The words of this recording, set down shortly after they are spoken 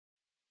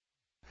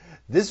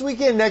This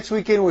weekend, next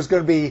weekend was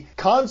going to be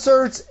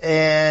concerts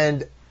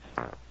and...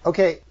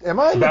 Okay, am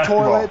I in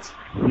Basketball. the toilet?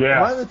 Yeah.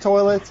 Am I in the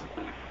toilet?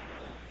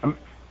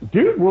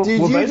 Dude, will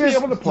they be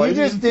able to play you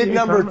the just did NCAA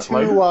number tournament 2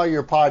 later? while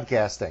you're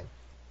podcasting.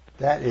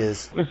 That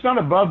is... It's not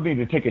above me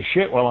to take a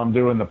shit while I'm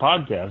doing the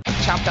podcast.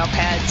 Chopped off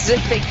heads,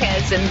 big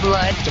heads and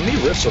blood. To me,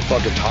 riffs are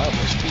fucking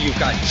timeless. You've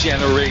got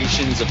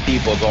generations of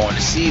people going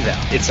to see them.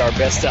 It's our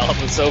best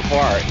album so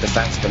far. The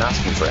fans have been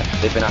asking for it.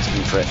 They've been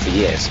asking for it for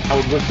years. I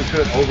would listen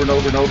to it over and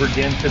over and over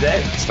again today.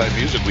 It's that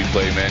music we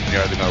play, man.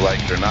 You're either going to like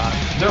it or not.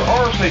 There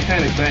are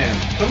satanic bands.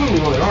 Some of them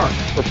really aren't.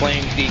 We're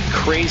playing the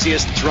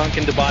craziest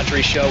drunken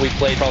debauchery show we've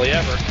played probably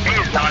ever. He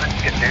is not in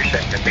condition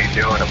to be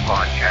doing a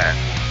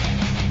podcast.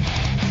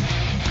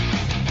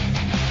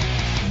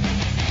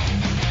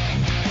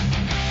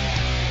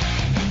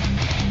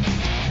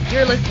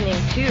 You're listening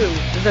to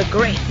the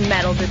Great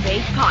Metal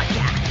Debate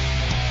Podcast.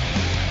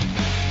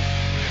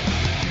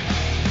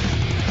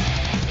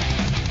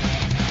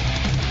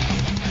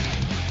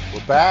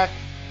 We're back.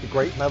 The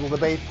Great Metal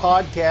Debate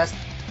Podcast,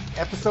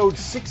 episode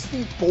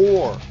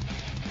 64,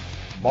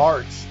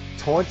 March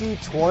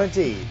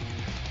 2020.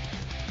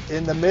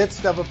 In the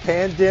midst of a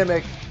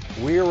pandemic,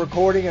 we are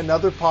recording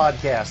another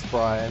podcast,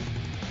 Brian.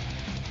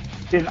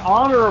 In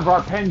honor of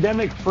our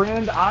pandemic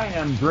friend, I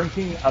am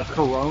drinking a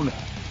Corona.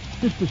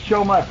 Just to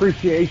show my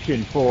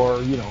appreciation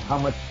for, how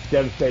much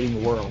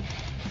devastating the world.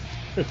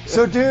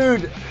 So,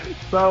 dude,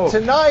 So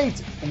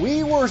tonight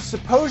we were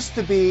supposed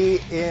to be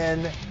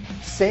in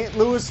St.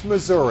 Louis,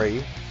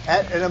 Missouri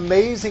at an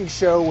amazing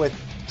show with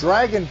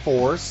Dragon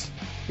Force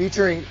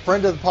featuring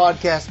friend of the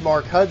podcast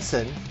Mark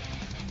Hudson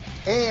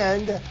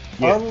and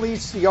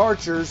Unleash the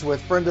Archers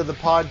with friend of the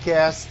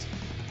podcast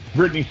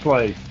Brittany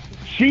Slade.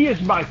 She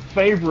is my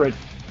favorite.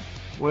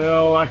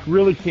 Well, I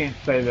really can't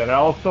say that. I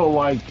also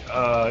like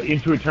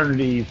Into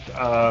Eternity's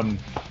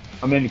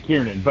Amanda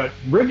Kiernan. But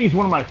Brittany's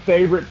one of my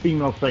favorite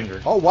female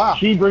singers. Oh, wow.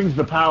 She brings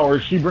the power.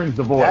 She brings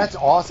the voice. That's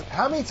awesome.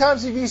 How many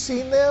times have you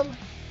seen them?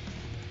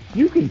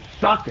 You can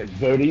suck it,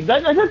 Zodi.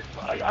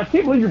 I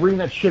can't believe you're bringing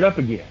that shit up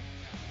again.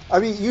 I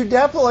mean, you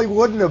definitely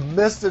wouldn't have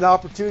missed an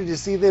opportunity to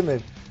see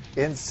them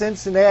in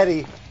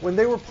Cincinnati when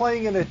they were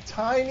playing in a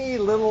tiny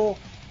little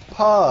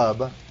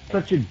pub.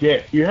 Such a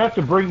dick. You have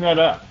to bring that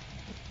up.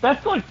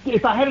 That's like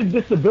if I had a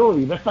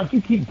disability. That's like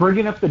you keep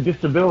bringing up the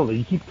disability.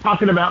 You keep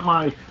talking about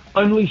my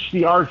Unleash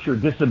the Archer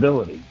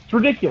disability. It's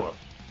ridiculous.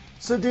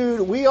 So,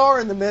 dude, we are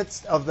in the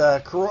midst of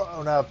the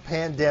corona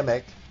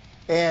pandemic,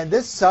 and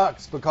this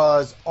sucks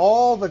because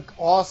all the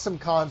awesome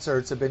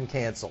concerts have been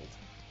canceled.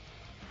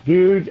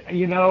 Dude,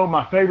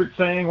 my favorite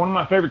saying, one of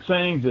my favorite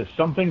sayings is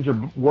some things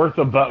are worth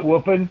a butt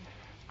whooping.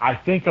 I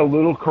think a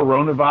little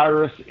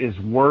coronavirus is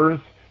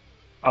worth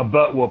a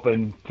butt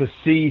whooping to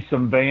see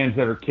some bands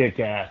that are kick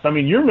ass. I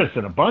mean, you're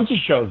missing a bunch of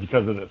shows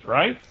because of this,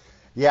 right?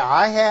 Yeah,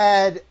 I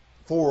had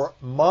for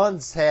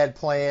months had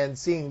planned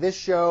seeing this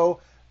show,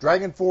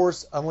 Dragon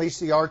Force, Unleash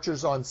the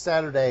Archers on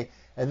Saturday,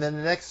 and then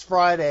the next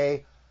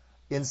Friday,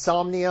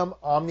 Insomnium,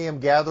 Omnium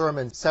Gatherum,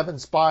 and Seven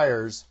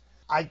Spires.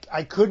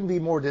 I couldn't be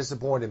more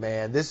disappointed,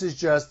 man. This is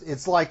just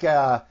it's like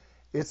a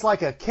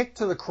kick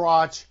to the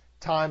crotch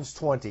times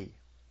 20.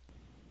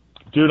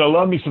 Dude, I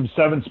love me some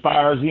Seven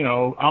Spires,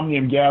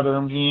 Omnium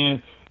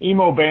Gatherum.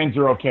 Emo bands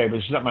are okay, but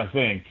it's not my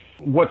thing.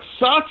 What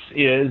sucks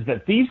is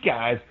that these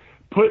guys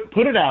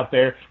put it out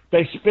there.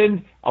 They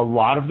spend a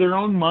lot of their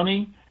own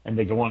money, and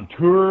they go on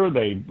tour.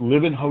 They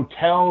live in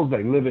hotels.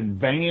 They live in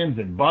vans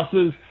and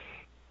buses,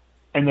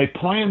 and they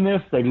plan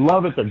this. They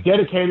love it. They're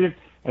dedicated.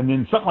 And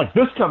then something like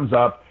this comes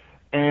up,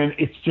 and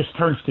it just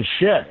turns to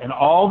shit. And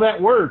all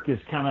that work is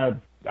kind of,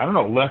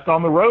 left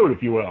on the road,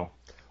 if you will.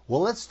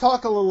 Well, let's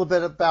talk a little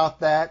bit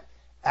about that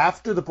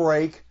after the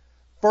break.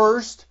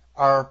 First,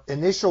 our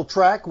initial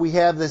track we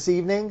have this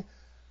evening,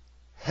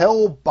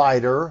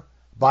 Hellbiter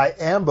by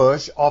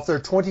Ambush off their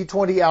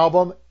 2020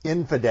 album,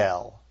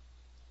 Infidel.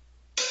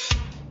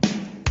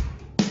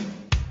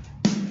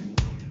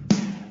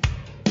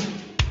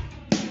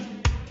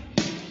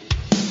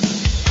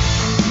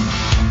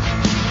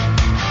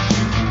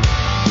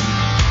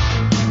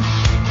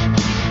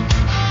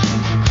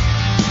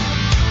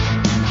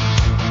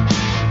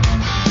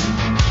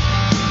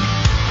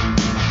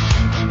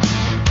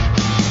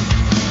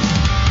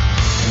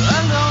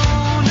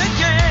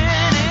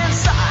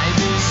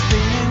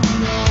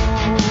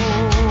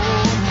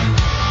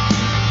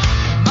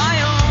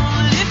 My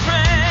only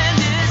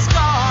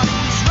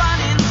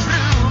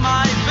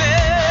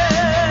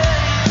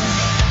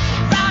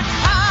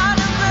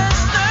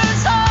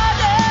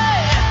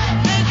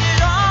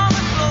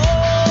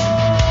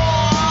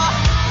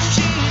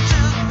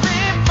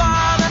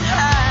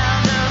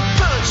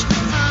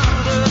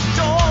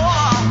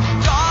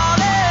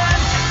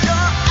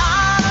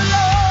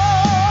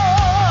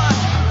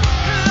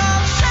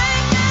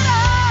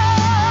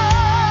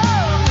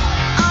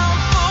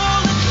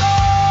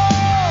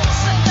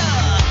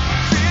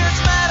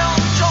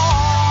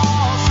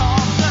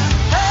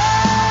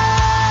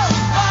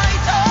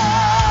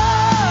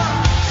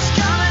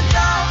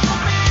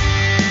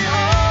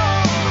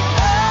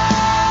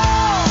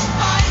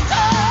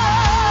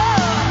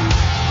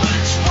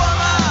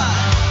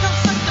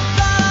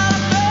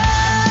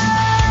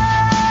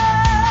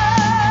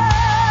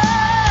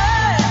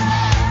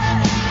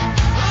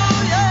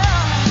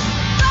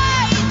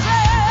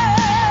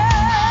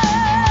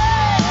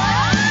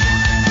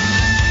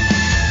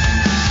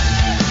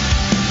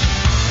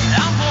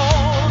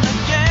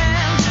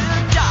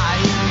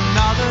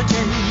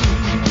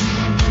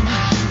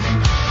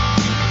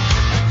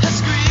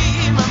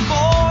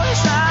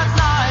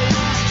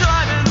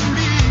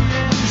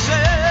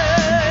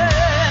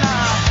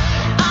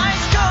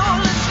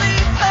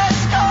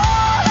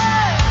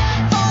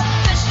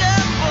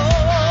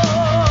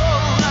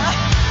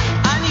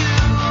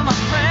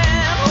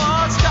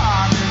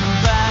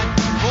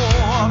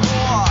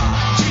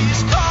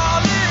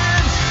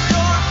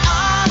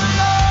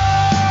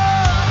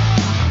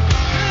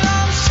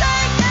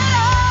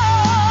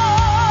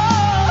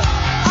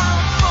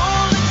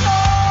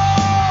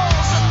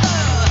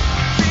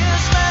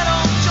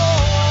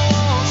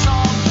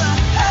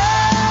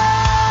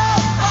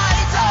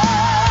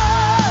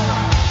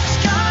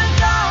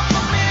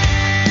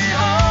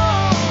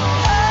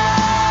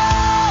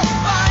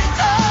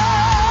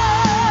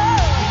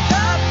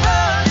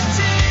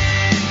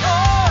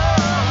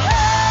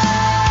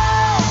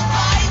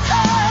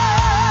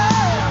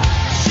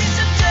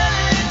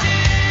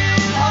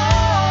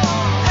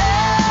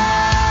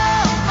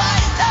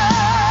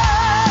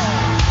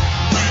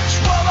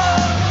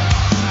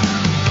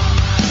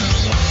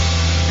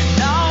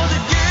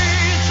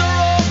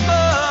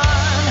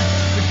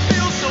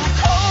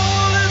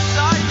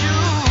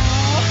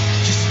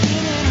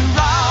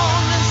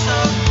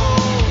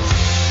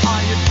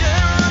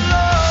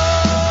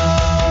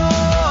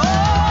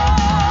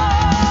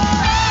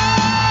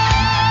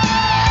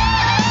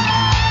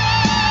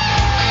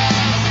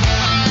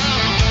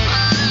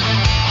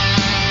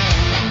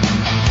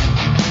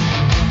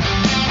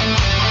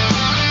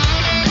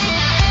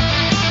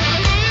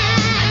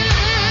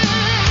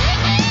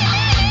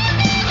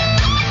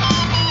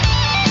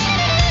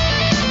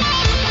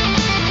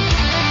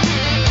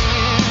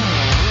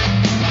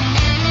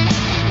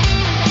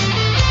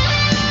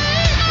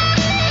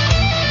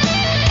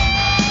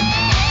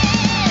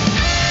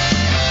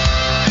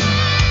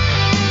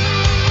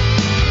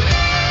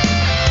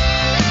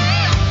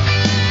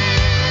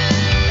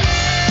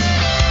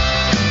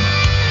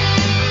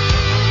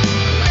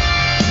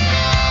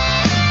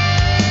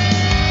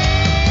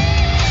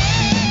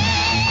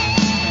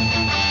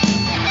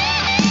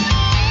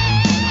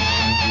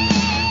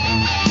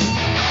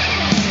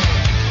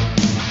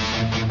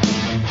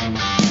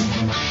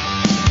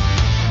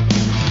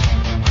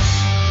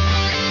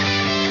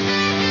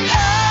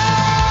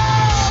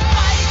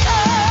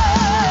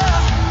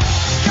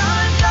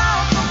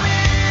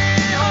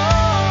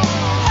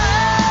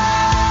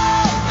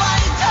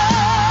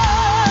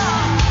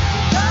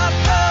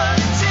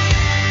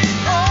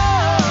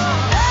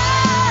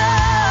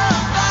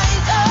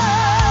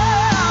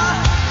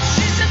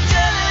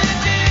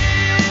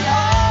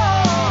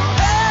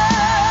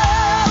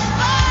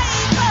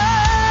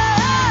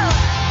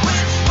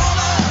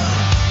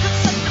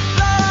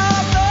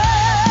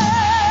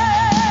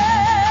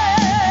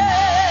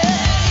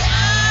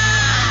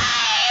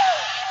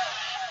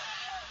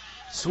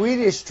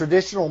Swedish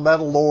traditional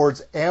metal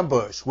lords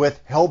Ambush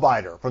with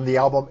Hellbiter from the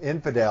album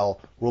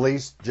Infidel,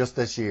 released just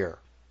this year.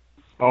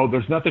 Oh,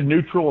 there's nothing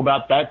neutral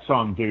about that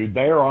song, dude.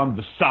 They are on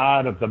the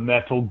side of the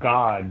metal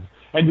gods,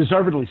 and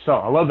deservedly so.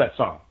 I love that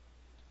song.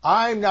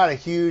 I'm not a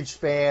huge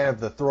fan of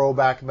the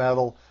throwback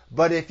metal,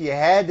 but if you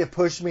had to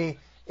push me,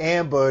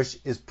 Ambush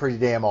is pretty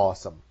damn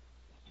awesome.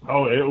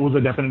 Oh, it was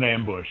a definite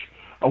ambush.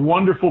 A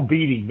wonderful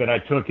beating that I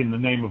took in the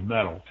name of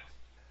metal.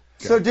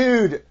 So,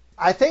 dude,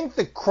 I think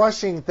the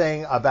crushing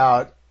thing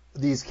about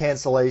these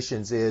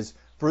cancellations is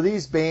for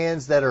these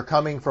bands that are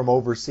coming from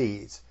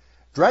overseas.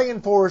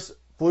 Dragon Force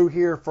flew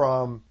here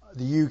from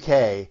the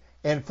UK,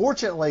 and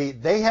fortunately,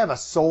 they have a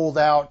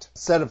sold-out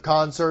set of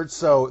concerts,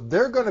 so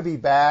they're going to be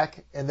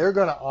back, and they're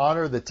going to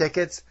honor the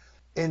tickets.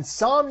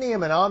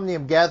 Insomnium and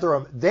Omnium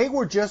Gatherum, they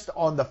were just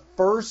on the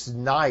first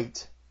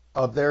night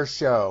of their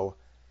show.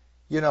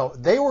 You know,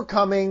 they were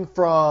coming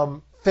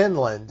from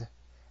Finland,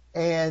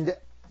 and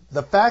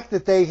the fact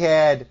that they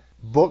had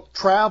booked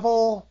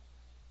travel,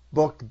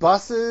 booked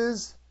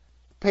buses,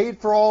 paid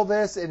for all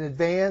this in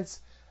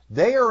advance,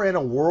 they are in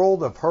a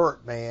world of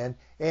hurt, man.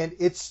 And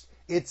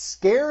it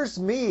scares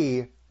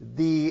me,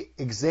 the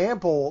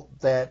example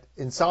that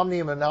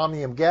Insomnium and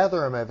Omnium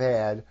Gatherum have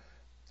had,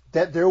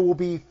 that there will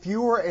be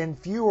fewer and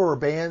fewer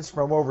bands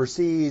from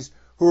overseas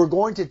who are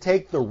going to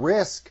take the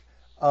risk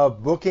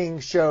of booking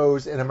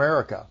shows in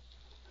America.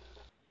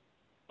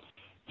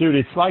 Dude,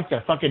 it's like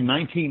the fucking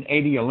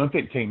 1980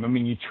 Olympic team. I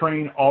mean, you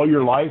train all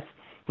your life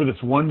for this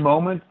one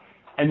moment,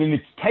 and then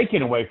it's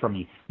taken away from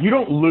you. You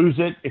don't lose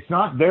it. It's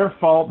not their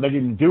fault. They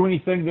didn't do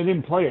anything. They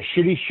didn't play a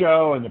shitty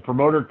show, and the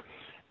promoter,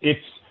 it's,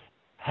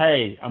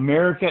 hey,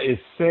 America is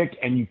sick,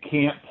 and you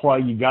can't play.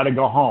 You got to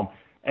go home.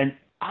 And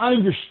I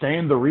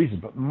understand the reason,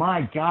 but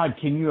my God,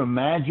 can you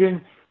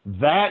imagine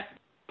that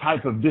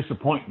type of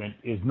disappointment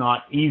is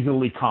not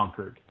easily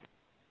conquered?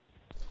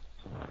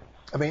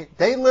 I mean,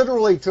 they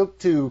literally took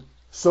to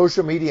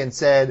social media and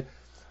said,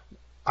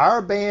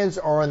 our bands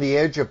are on the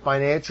edge of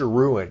financial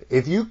ruin.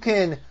 If you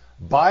can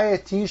buy a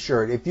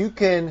T-shirt, if you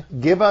can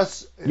give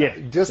us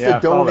a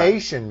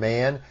donation,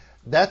 man,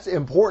 that's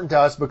important to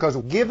us, because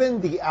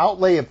given the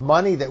outlay of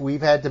money that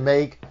we've had to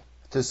make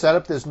to set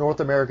up this North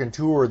American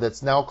tour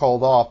that's now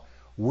called off,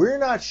 we're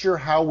not sure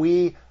how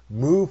we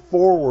move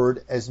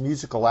forward as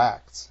musical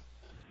acts.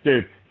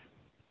 Dude,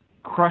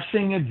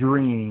 crushing a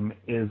dream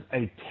is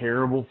a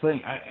terrible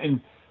thing.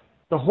 And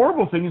the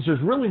horrible thing is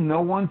there's really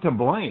no one to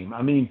blame.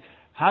 I mean,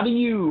 how do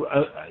you,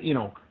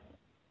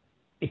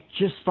 it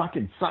just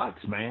fucking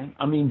sucks, man.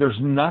 I mean, there's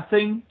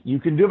nothing you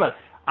can do about it.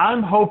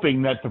 I'm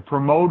hoping that the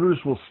promoters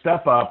will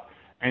step up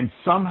and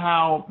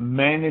somehow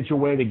manage a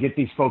way to get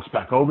these folks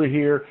back over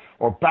here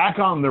or back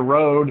on the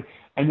road.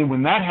 And then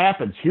when that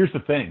happens, here's the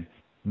thing.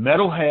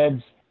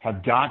 Metalheads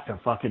have got to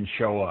fucking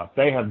show up.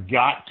 They have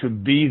got to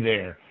be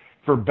there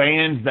for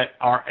bands that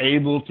are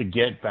able to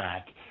get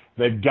back.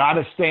 They've got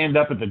to stand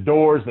up at the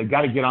doors. They've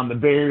got to get on the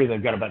barrier.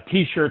 They've got to buy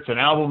T-shirts and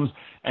albums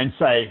and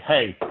say,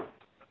 hey,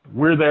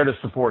 we're there to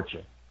support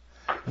you.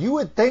 You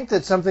would think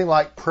that something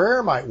like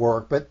prayer might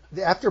work, but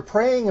after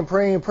praying and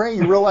praying and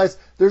praying, you realize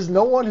there's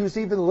no one who's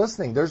even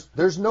listening.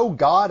 There's no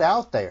God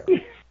out there.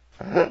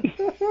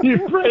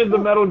 You pray to the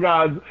metal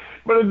gods,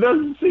 but it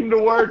doesn't seem to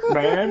work,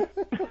 man.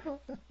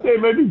 Hey,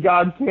 maybe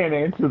God can't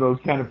answer those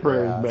kind of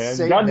prayers, man.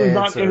 Satan God does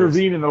not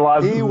intervene in the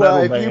lives of metal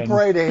if bands. you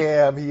pray to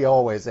him, he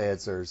always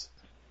answers.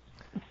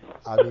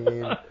 I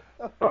mean,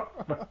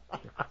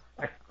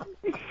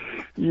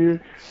 you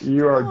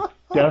are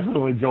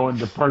definitely going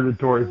to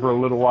purgatory for a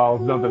little while,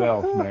 if nothing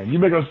else, man. You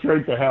may go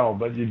straight to hell,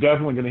 but you're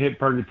definitely going to hit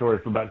purgatory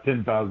for about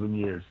 10,000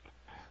 years.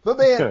 But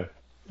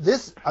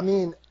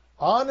man,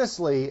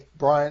 honestly,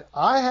 Brian,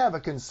 I have a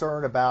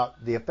concern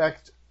about the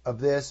effect of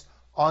this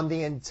on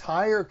the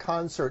entire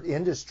concert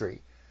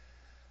industry.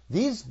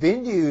 These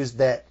venues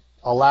that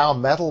allow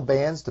metal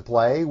bands to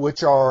play,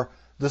 which are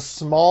the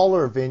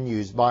smaller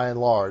venues by and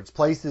large,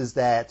 places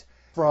that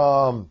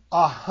from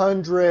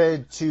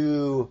 100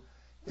 to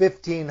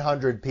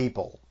 1,500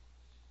 people,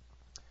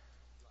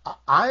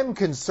 I'm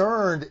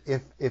concerned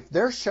if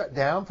they're shut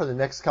down for the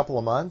next couple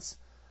of months.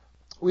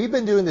 We've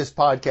been doing this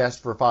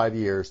podcast for 5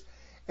 years,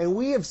 and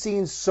we have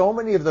seen so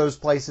many of those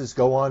places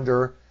go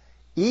under,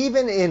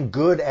 even in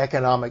good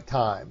economic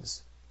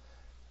times.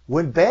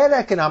 When bad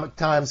economic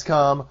times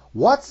come,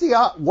 what's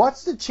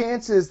the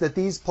chances that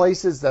these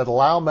places that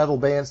allow metal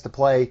bands to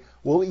play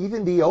will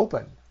even be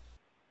open?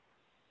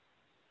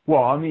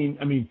 Well, I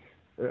mean,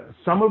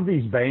 some of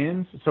these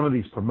bands, some of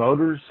these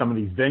promoters, some of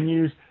these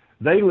venues,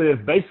 they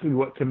live basically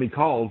what can be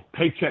called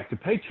paycheck to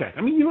paycheck.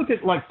 I mean, you look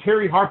at like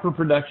Terry Harper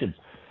Productions.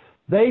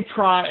 They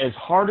try as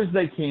hard as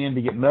they can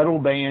to get metal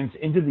bands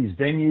into these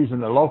venues in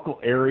the local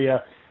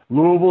area.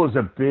 Louisville is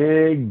a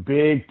big,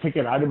 big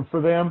ticket item for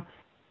them.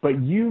 But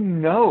you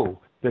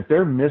know that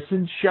they're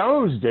missing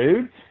shows,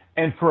 dude.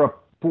 And for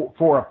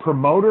a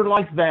promoter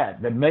like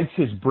that makes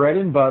his bread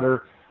and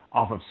butter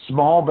off of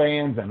small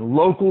bands and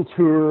local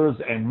tours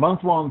and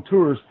month-long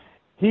tours,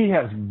 he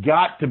has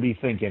got to be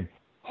thinking,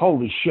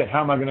 holy shit,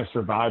 how am I going to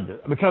survive this?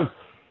 Because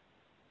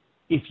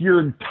if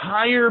your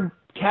entire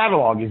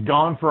catalog is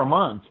gone for a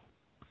month,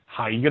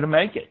 how are you going to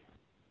make it?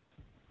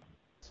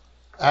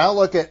 I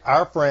look at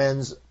our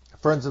friends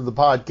of the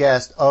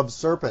podcast of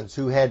Serpents,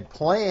 who had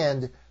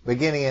planned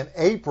beginning in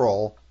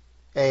April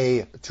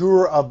a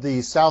tour of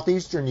the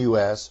southeastern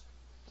U.S.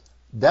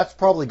 That's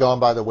probably gone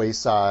by the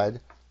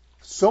wayside.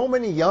 So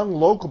many young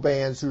local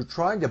bands who are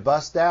trying to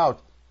bust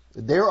out,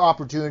 their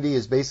opportunity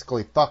is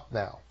basically fucked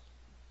now.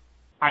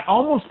 I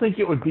almost think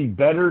it would be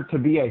better to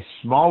be a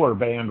smaller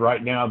band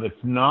right now that's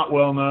not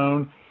well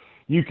known.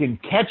 You can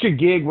catch a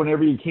gig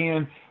whenever you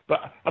can.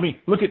 But, I mean,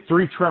 look at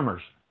Three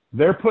Tremors.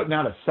 They're putting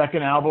out a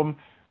second album.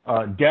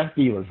 Death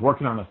Dealers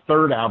working on a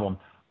third album.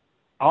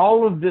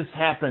 All of this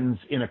happens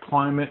in a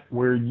climate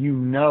where you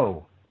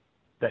know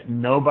that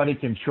nobody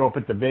can show up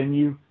at the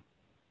venue.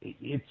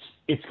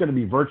 It's going to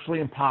be virtually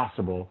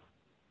impossible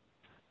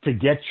to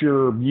get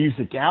your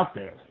music out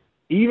there.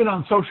 Even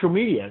on social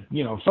media,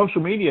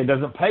 social media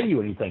doesn't pay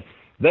you anything.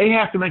 They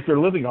have to make their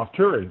living off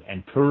touring,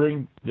 and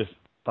touring just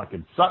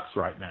fucking sucks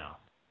right now.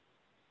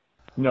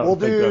 No, well,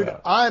 dude,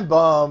 I'm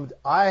bummed.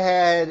 I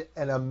had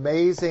an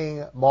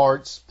amazing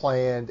March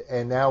planned,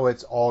 and now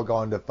it's all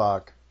gone to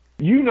fuck.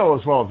 You know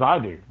as well as I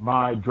do,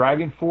 my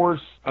Dragon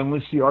Force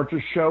Unleash the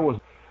Archers show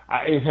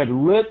it had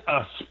lit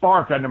a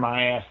spark under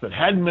my ass that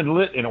hadn't been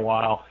lit in a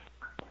while,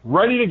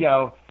 ready to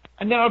go,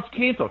 and now it's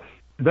canceled.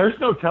 There's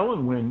no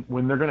telling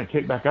when they're going to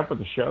kick back up with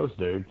the shows,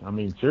 dude. I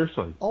mean,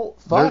 seriously. Oh,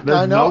 fuck, there's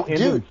I know. No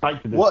dude,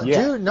 well,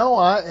 dude, no,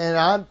 I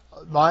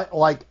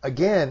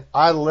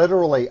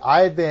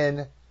had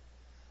been,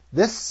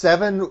 this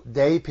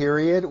 7-day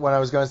period when I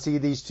was going to see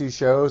these two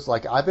shows,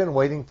 I've been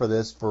waiting for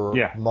this for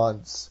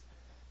months.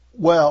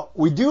 Well,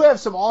 we do have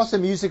some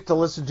awesome music to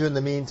listen to in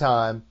the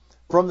meantime.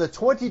 From the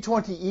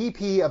 2020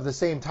 EP of the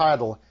same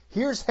title,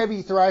 here's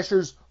Heavy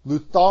Thrasher's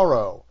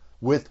Lutharo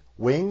with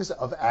Wings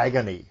of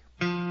Agony.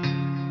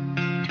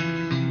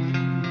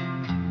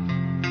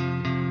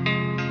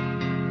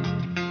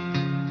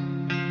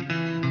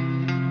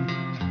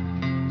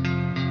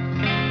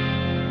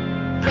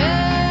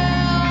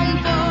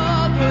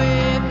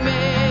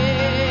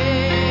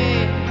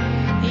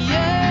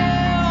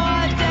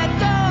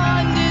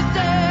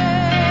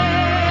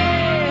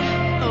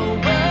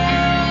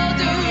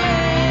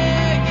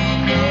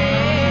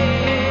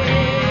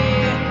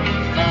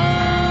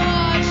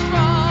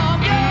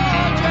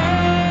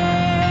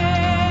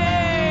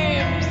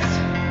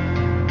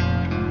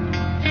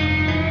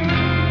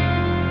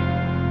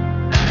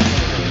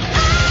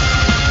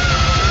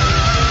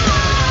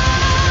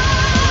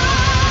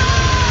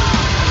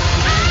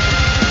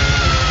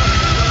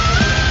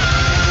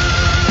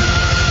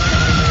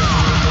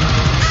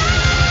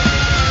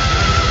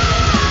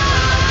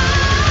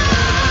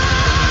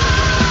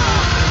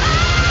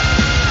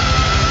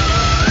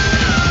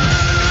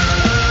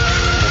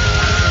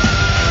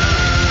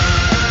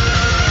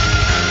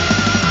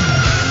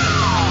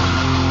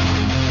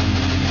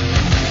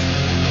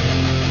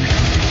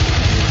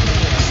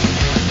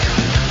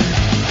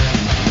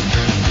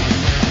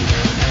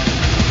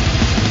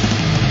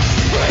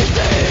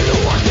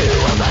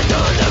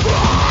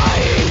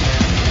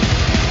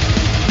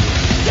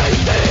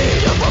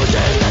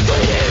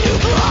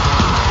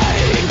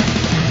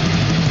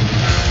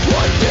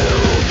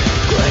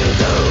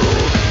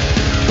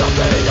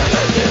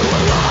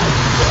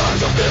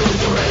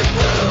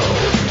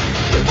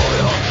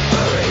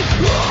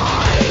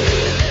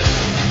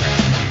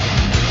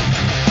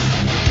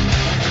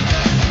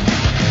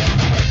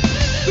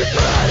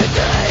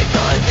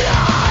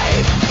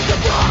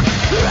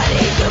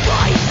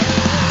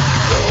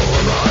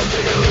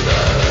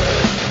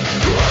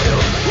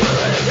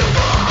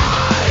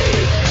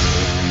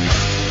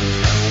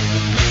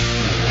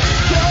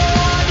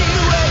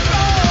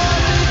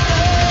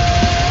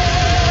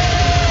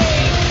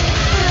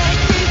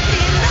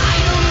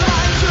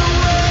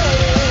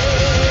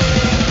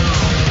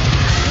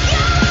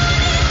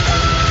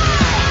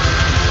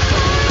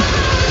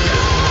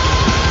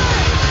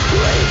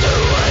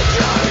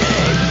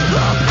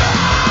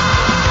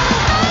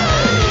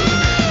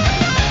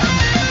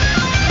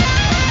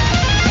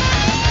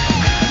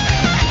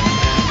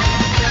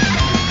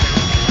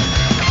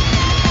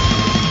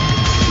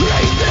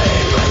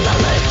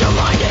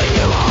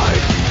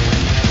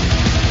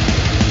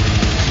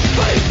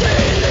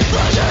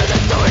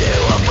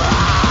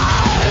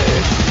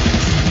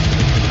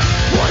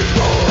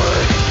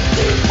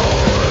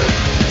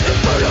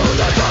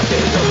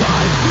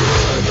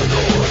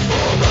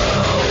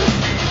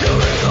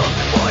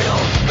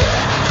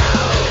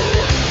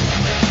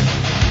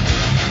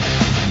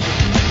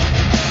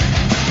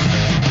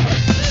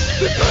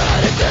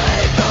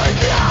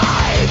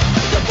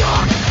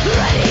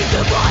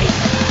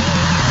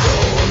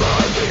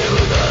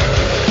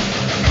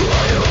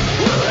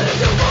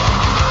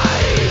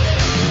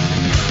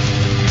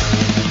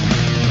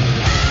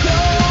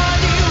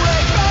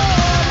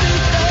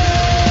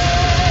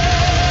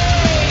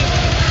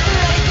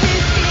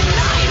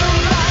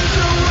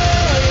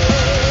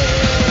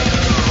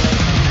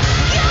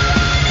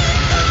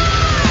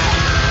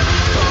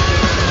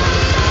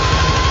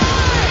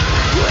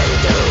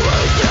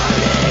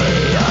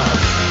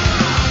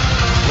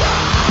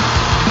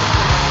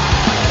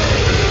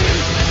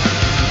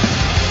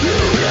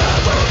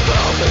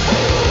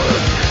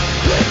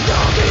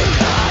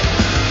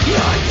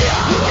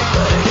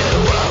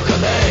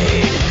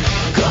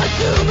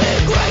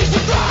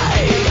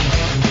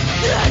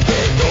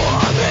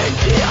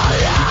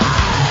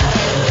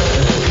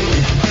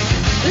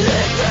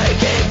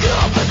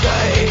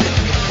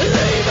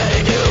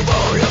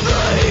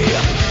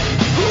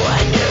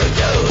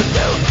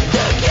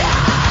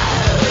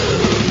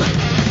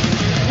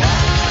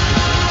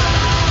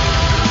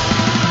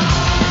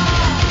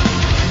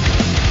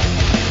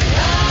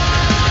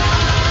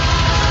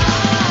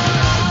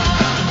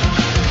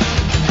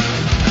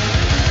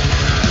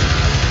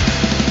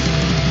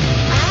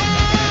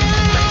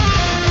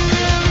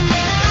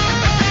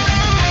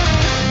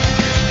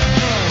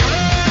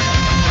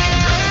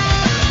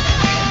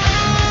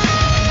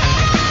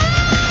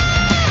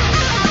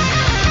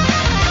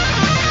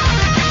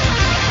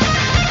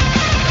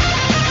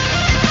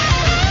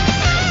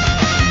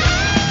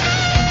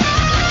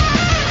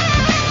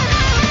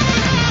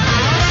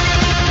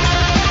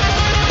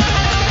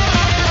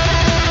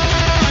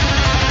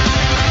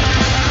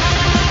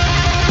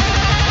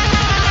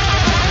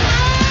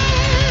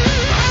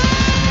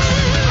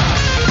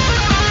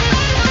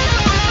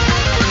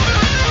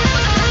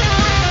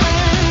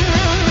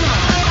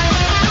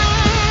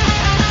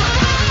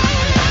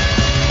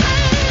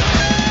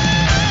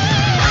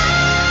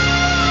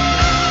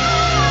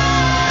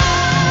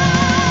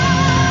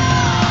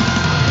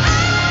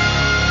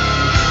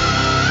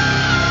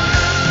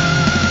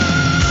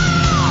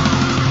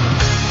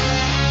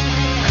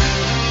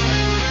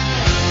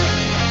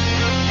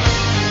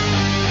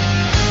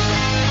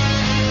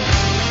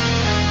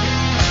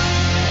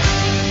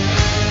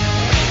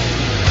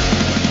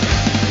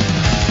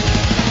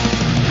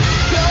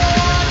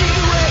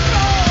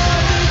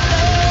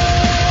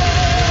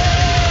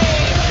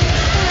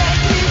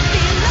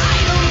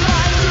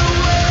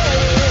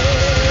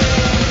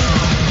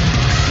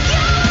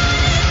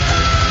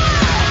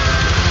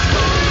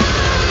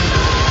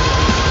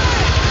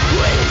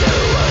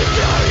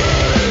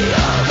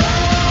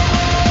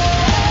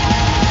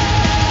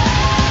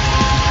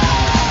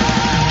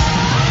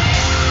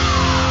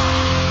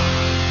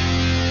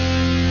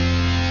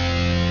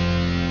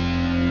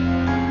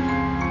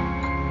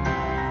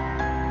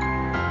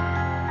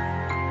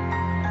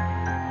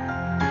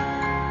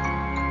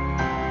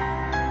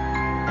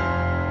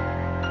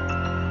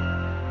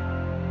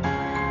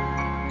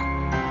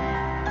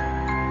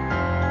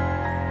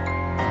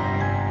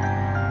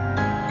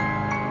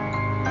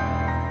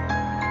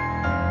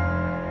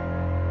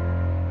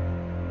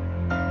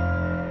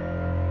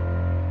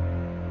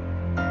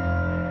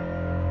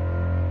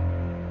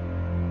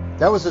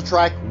 That was the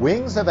track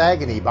Wings of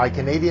Agony by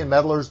Canadian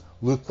metalers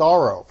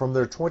Lutharo from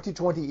their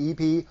 2020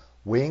 EP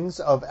Wings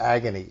of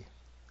Agony.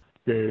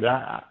 Dude,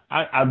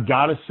 I've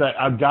got to say,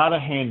 I've got to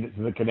hand it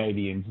to the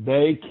Canadians.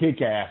 They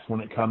kick ass when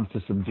it comes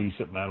to some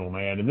decent metal,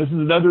 man. And this is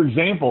another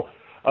example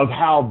of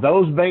how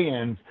those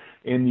bands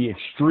in the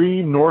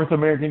extreme North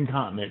American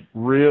continent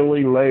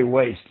really lay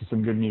waste to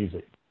some good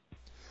music.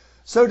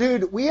 So,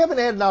 dude, we haven't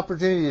had an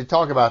opportunity to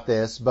talk about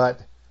this,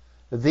 but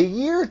the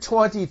year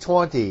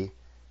 2020,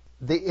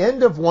 the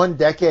end of one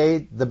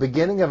decade, the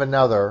beginning of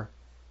another,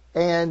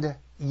 and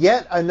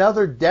yet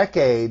another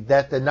decade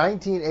that the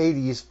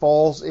 1980s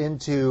falls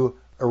into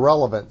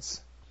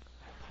irrelevance.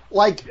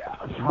 Like,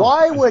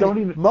 why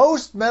would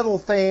most metal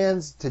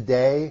fans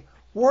today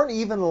weren't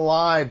even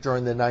alive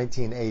during the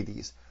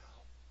 1980s?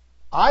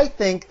 I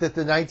think that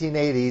the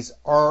 1980s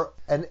are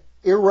an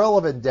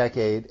irrelevant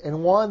decade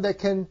and one that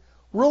can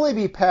really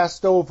be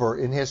passed over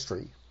in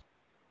history.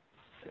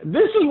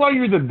 This is why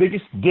you're the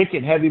biggest dick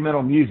in heavy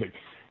metal music.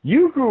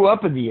 You grew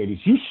up in the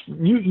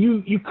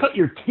 80s. You cut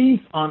your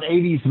teeth on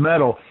 80s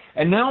metal,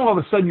 and now all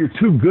of a sudden you're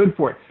too good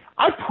for it.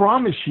 I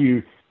promise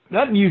you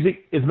that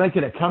music is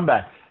making a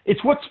comeback.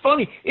 It's what's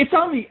funny. It's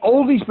on the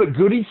oldies but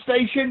goodies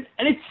station,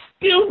 and it's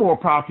still more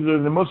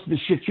popular than most of the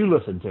shit you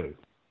listen to.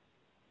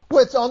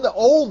 Well, it's on the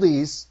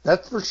oldies,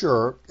 that's for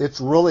sure. It's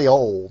really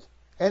old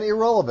and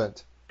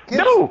irrelevant.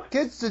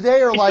 Kids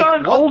today are like... It's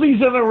on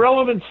oldies and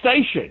irrelevant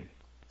station.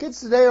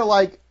 Kids today are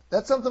like,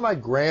 that's something my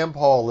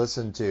grandpa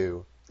listened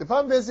to. If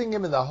I'm visiting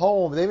him in the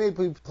home, they may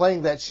be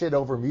playing that shit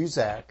over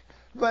Muzak.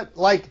 But,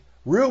 like,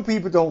 real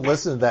people don't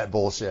listen to that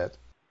bullshit.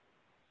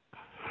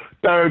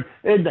 Dude,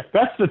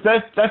 that's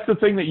the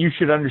thing that you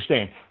should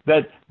understand.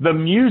 That the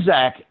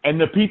Muzak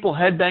and the people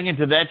headbanging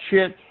to that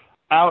shit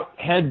out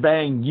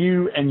headbang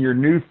you and your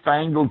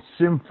newfangled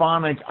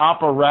symphonic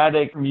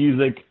operatic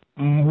music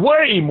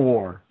way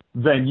more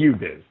than you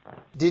do.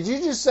 Did you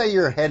just say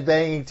you're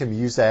headbanging to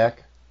Muzak?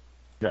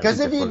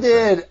 Because if you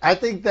did, I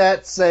think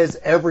that says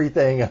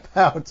everything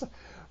about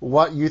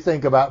what you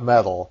think about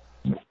metal.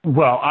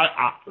 Well,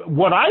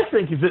 what I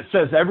think is it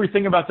says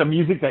everything about the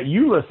music that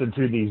you listen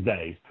to these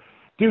days.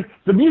 Dude,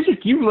 the music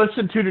you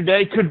listen to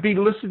today could be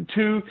listened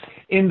to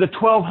in the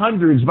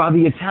 1200s by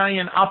the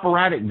Italian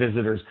operatic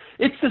visitors.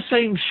 It's the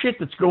same shit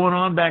that's going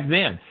on back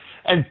then.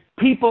 And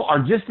people are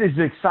just as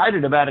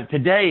excited about it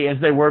today as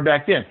they were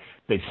back then.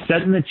 They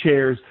sit in the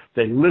chairs,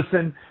 they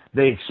listen,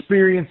 they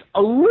experience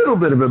a little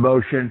bit of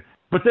emotion,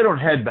 but they don't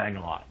headbang a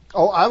lot.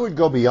 Oh, I would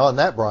go beyond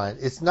that, Brian.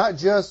 It's not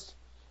just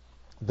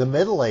the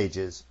Middle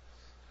Ages.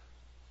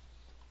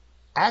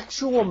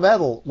 Actual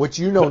metal, which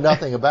you know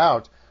nothing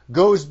about,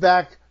 goes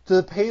back to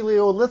the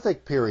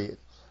Paleolithic period,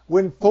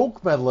 when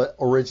folk metal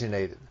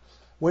originated,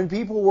 when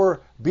people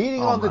were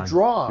beating on the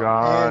drum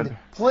and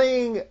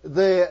playing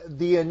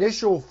the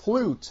initial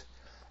flute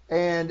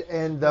and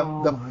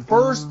the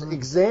first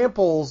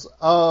examples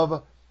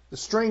of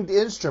stringed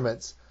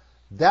instruments.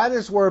 That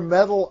is where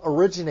metal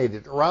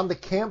originated, around the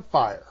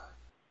campfire.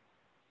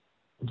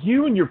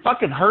 You and your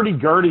fucking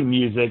hurdy-gurdy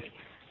music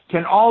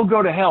can all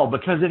go to hell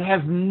because it has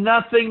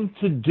nothing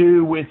to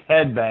do with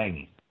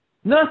headbanging.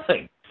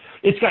 Nothing.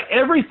 It's got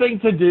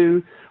everything to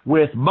do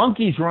with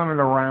monkeys running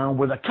around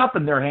with a cup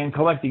in their hand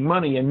collecting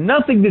money and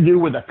nothing to do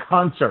with a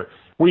concert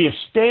where you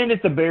stand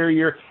at the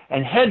barrier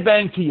and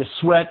headbang till you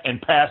sweat and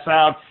pass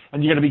out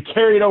and you're going to be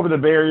carried over the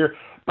barrier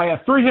by a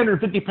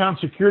 350-pound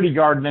security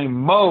guard named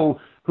Mo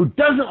who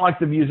doesn't like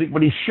the music,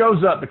 but he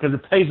shows up because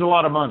it pays a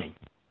lot of money.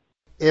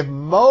 If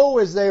Mo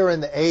is there in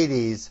the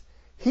 80s,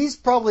 he's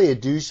probably a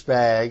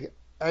douchebag,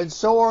 and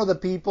so are the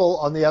people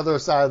on the other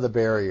side of the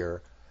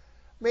barrier.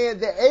 Man,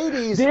 the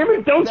 80s... Damn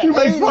it, don't you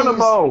make fun of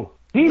Mo.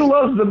 He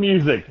loves the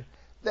music.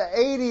 The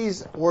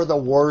 80s were the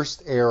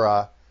worst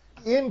era,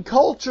 in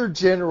culture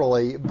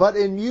generally, but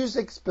in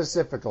music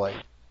specifically.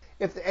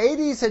 If the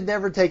 80s had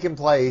never taken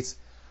place,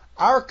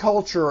 our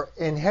culture,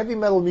 and heavy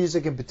metal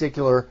music in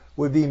particular,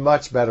 would be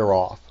much better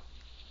off.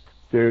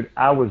 Dude,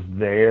 I was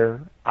there.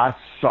 I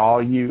saw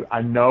you.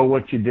 I know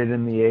what you did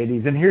in the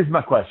 80s. And here's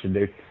my question,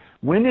 dude.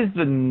 When is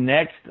the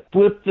next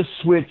flip the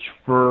switch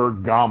for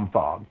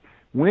Gomfog?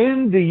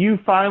 When do you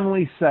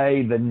finally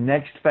say the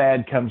next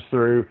fad comes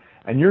through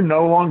and you're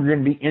no longer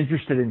going to be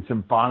interested in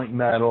symphonic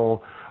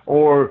metal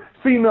or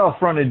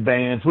female-fronted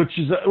bands, which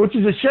is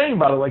a shame,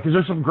 by the way, because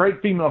there's some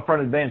great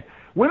female-fronted bands.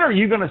 When are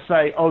you going to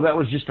say, oh, that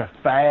was just a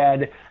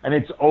fad and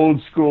it's old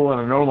school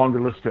and I no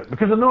longer listen to it?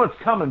 Because I know it's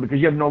coming because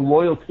you have no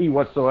loyalty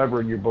whatsoever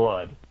in your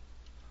blood.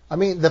 I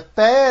mean, the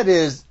fad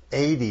is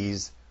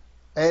 80s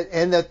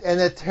and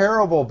the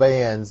terrible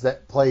bands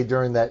that played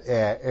during that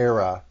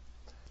era.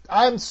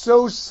 I'm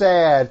so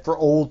sad for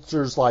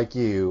oldsters like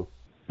you.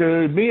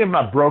 Dude, me and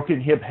my broken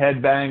hip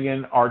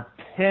headbanging are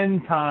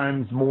 10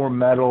 times more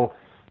metal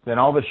than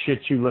all the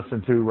shit you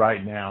listen to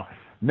right now.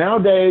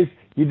 Nowadays,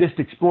 you just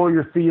explore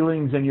your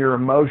feelings and your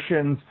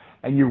emotions,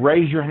 and you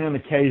raise your hand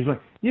occasionally.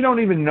 You don't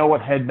even know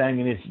what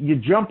headbanging is. You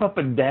jump up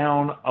and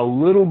down a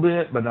little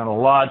bit, but not a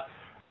lot.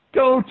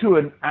 Go to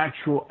an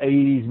actual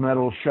 80s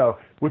metal show,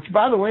 which,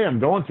 by the way, I'm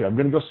going to. I'm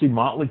going to go see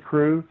Motley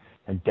Crue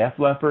and Def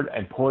Leppard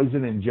and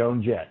Poison and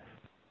Joan Jett.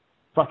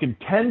 Fucking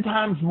 10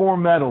 times more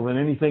metal than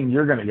anything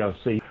you're going to go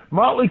see.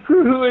 Motley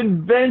Crue, who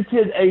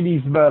invented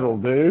 80s metal,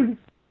 dude.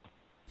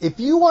 If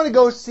you want to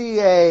go see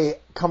a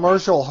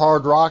commercial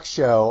hard rock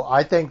show,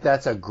 I think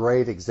that's a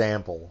great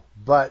example.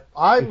 But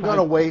I'm going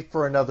to wait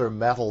for another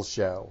metal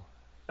show.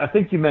 I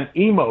think you meant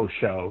emo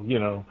show, you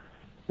know,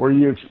 where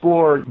you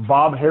explore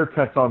bob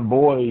haircuts on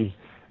boys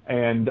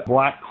and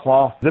black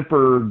cloth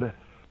zippered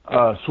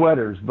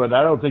sweaters, but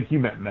I don't think you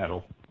meant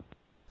metal.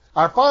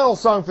 Our final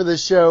song for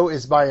this show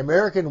is by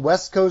American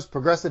West Coast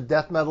progressive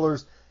death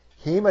metalers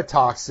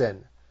Hemotoxin.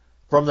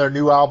 From their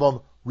new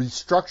album,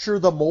 Restructure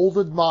the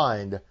Molded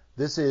Mind,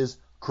 this is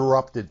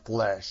Corrupted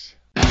Flesh.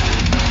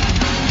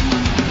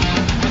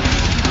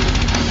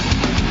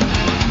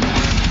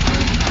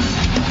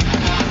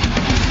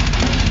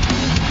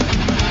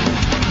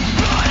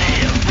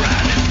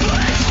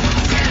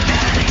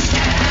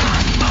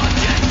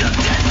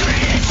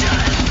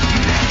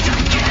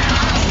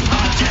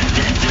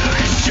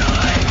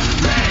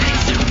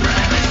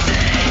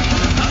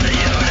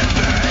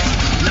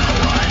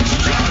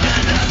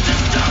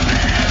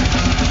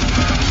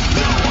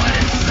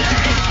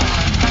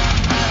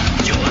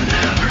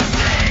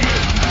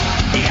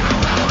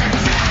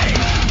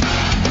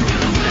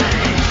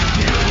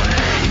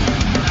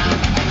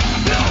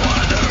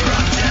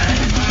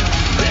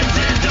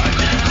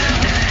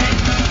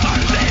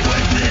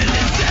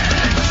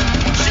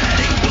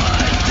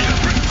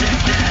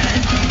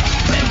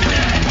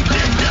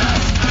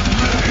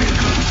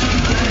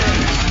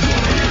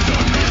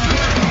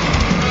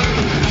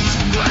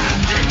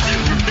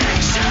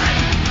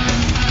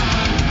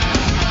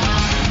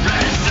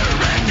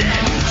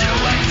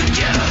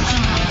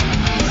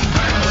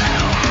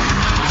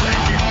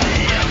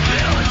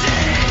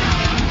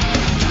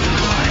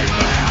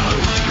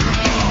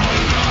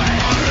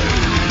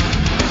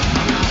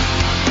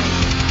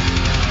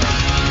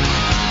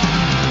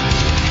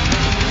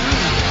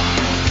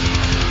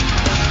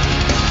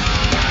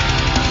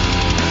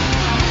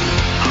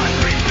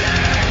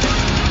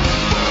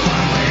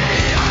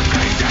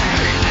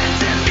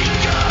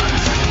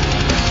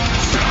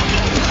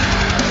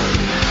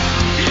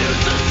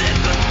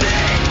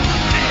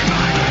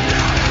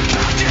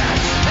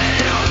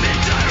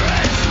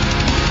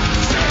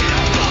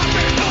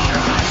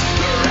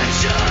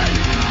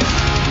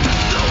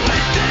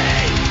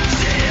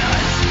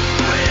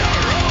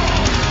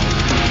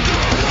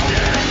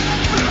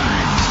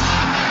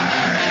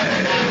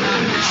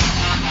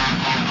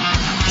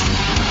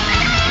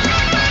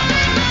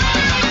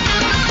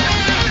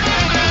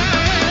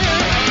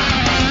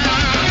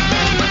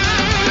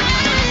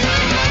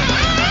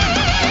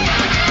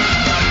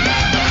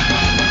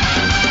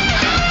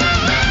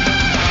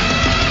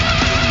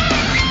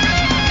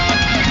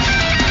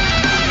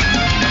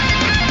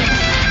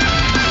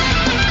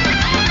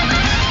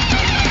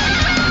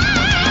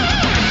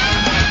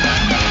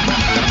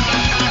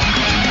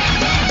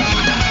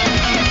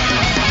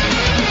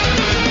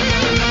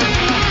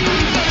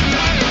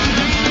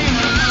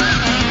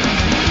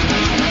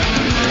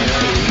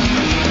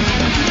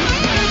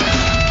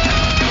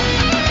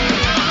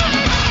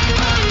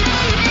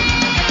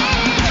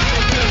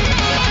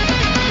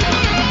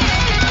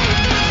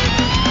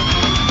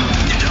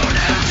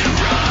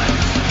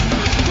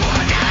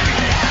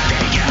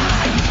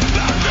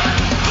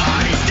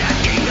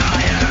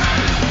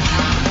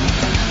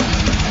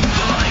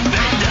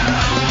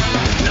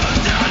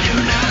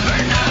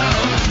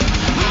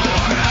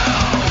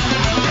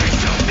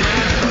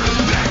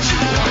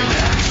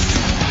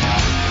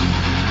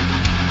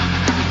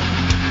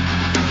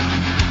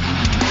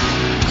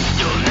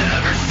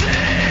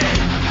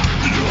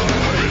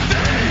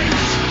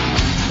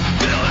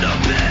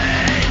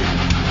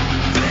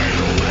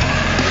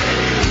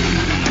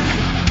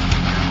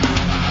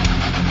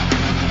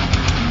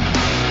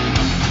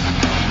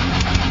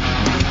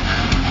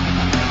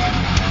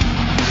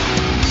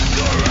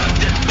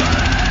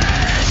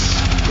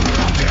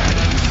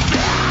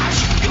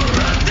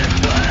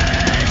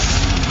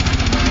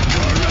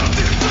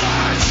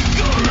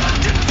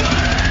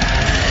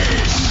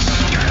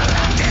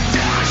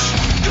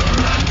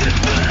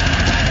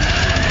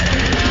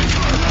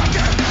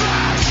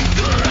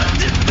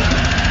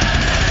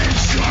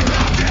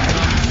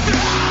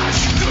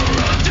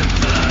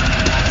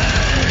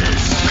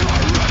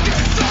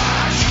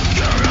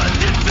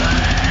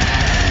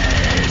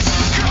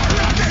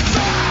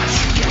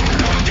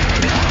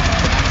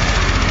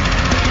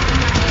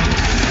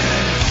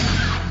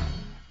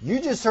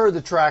 just heard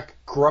the track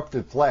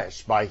Corrupted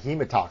Flesh by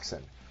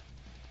Hemotoxin.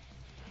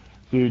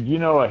 Dude, you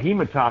know, a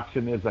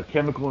hemotoxin is a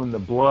chemical in the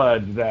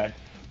blood that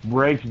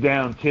breaks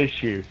down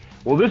tissue.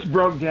 Well, this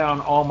broke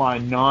down all my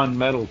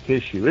non-metal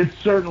tissue. It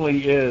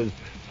certainly is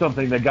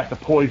something that got the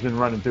poison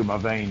running through my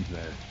veins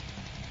there.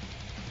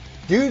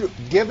 Dude,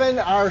 given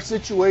our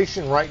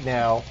situation right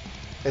now,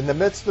 in the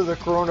midst of the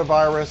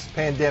coronavirus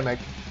pandemic,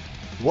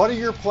 what are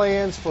your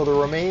plans for the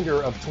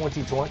remainder of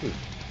 2020?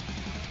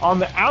 On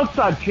the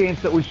outside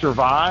chance that we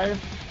survive,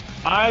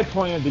 I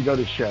plan to go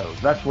to shows.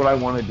 That's what I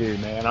want to do,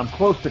 man. I'm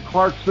close to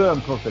Clarksville.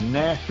 I'm close to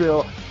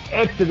Nashville.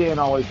 Exodus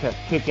always has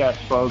kick-ass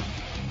folks.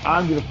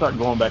 I'm going to start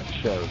going back to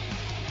shows.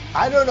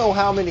 I don't know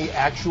how many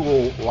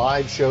actual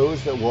live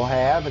shows that we'll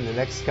have in the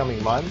next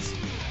coming months,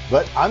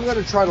 but I'm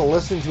going to try to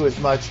listen to as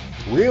much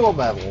real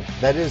metal,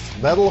 that is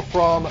metal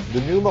from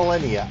the new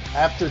millennia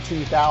after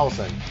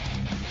 2000,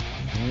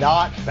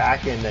 not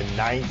back in the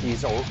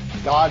 90s or,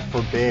 God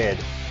forbid,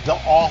 the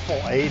awful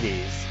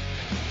 80s.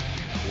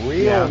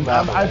 Real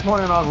metal. I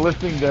plan on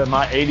listening to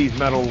my 80s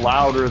metal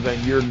louder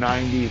than your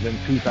 90s and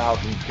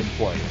 2000s can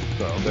play it.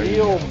 So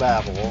real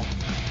metal.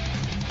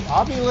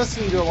 I'll be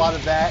listening to a lot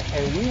of that,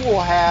 and we will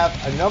have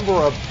a number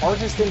of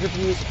artist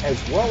interviews as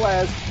well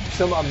as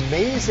some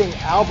amazing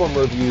album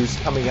reviews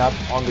coming up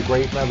on the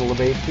Great Metal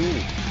Debate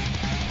feed.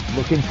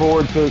 Looking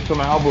forward to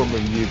some album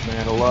reviews,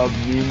 man. I love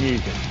new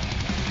music.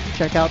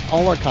 Check out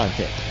all our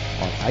content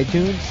on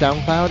iTunes,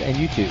 SoundCloud, and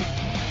YouTube.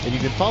 And you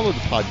can follow the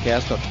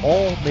podcast on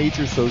all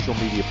major social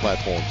media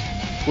platforms,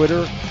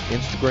 Twitter,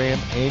 Instagram,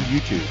 and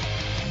YouTube.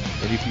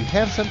 And if you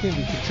have something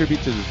to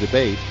contribute to the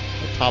debate,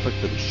 a topic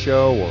for the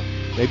show, or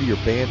maybe your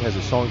band has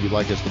a song you'd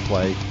like us to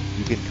play,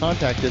 you can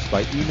contact us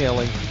by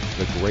emailing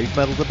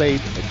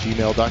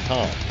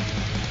thegreatmetaldebate@gmail.com.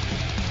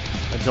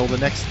 Until the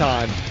next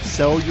time,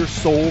 sell your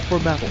soul for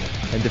metal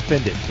and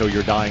defend it till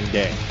your dying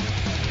day.